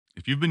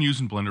If you've been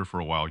using Blender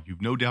for a while,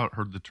 you've no doubt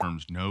heard the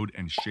terms node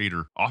and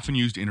shader often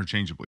used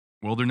interchangeably.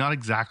 Well, they're not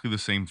exactly the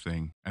same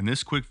thing, and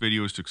this quick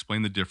video is to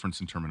explain the difference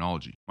in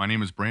terminology. My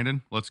name is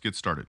Brandon. Let's get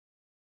started.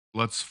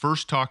 Let's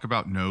first talk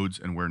about nodes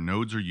and where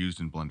nodes are used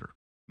in Blender.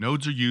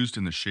 Nodes are used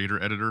in the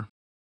shader editor.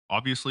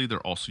 Obviously, they're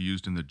also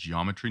used in the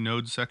geometry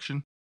nodes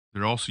section.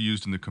 They're also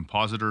used in the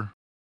compositor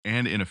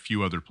and in a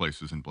few other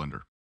places in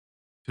Blender.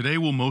 Today,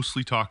 we'll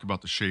mostly talk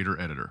about the shader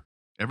editor.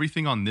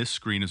 Everything on this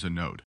screen is a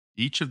node.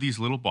 Each of these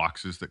little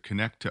boxes that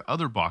connect to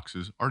other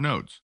boxes are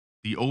nodes.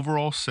 The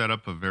overall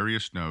setup of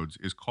various nodes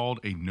is called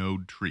a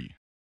node tree.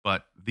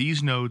 But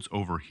these nodes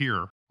over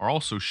here are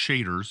also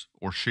shaders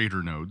or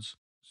shader nodes.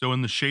 So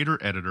in the shader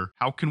editor,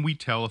 how can we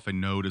tell if a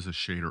node is a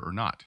shader or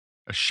not?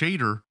 A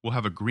shader will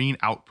have a green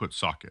output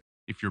socket.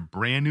 If you're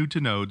brand new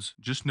to nodes,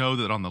 just know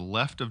that on the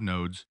left of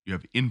nodes, you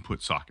have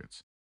input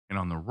sockets, and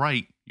on the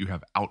right, you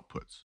have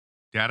outputs.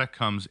 Data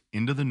comes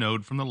into the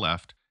node from the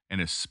left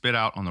and is spit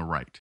out on the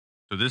right.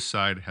 So this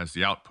side has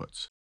the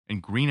outputs.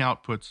 And green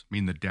outputs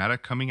mean the data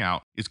coming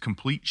out is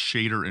complete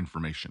shader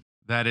information.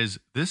 That is,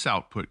 this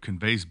output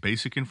conveys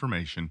basic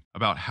information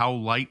about how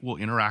light will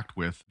interact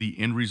with the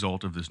end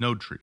result of this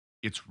node tree.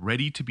 It's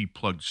ready to be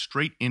plugged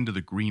straight into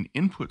the green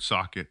input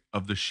socket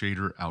of the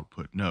shader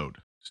output node.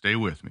 Stay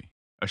with me.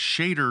 A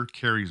shader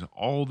carries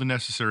all the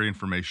necessary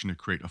information to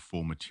create a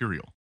full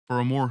material. For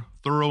a more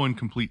thorough and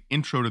complete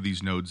intro to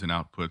these nodes and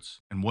outputs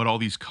and what all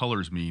these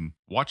colors mean,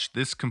 watch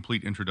this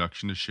complete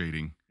introduction to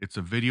shading. It's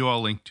a video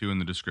I'll link to in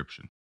the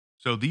description.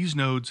 So these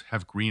nodes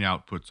have green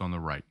outputs on the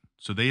right,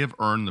 so they have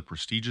earned the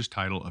prestigious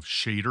title of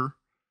shader.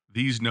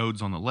 These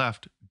nodes on the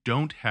left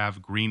don't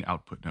have green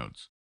output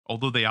nodes,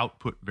 although they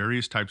output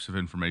various types of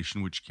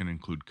information which can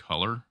include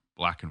color,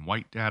 black and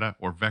white data,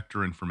 or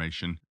vector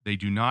information. They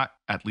do not,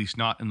 at least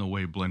not in the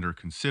way Blender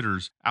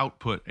considers,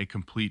 output a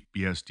complete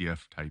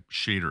BSDF type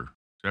shader.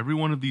 So every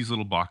one of these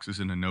little boxes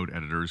in a node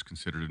editor is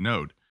considered a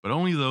node, but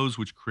only those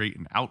which create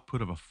an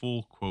output of a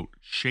full, quote,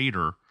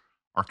 shader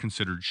are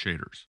considered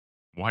shaders.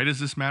 Why does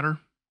this matter?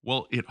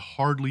 Well, it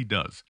hardly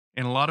does.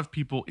 And a lot of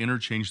people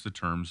interchange the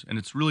terms, and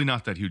it's really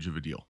not that huge of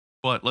a deal.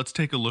 But let's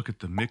take a look at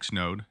the mix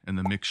node and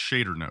the mix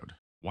shader node.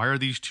 Why are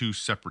these two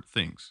separate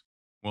things?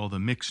 Well, the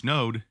mix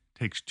node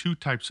takes two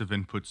types of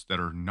inputs that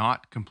are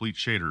not complete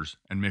shaders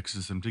and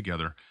mixes them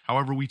together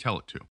however we tell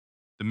it to.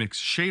 The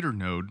mix shader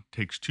node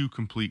takes two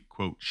complete,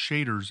 quote,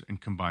 shaders and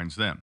combines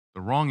them.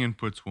 The wrong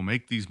inputs will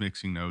make these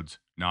mixing nodes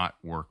not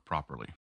work properly.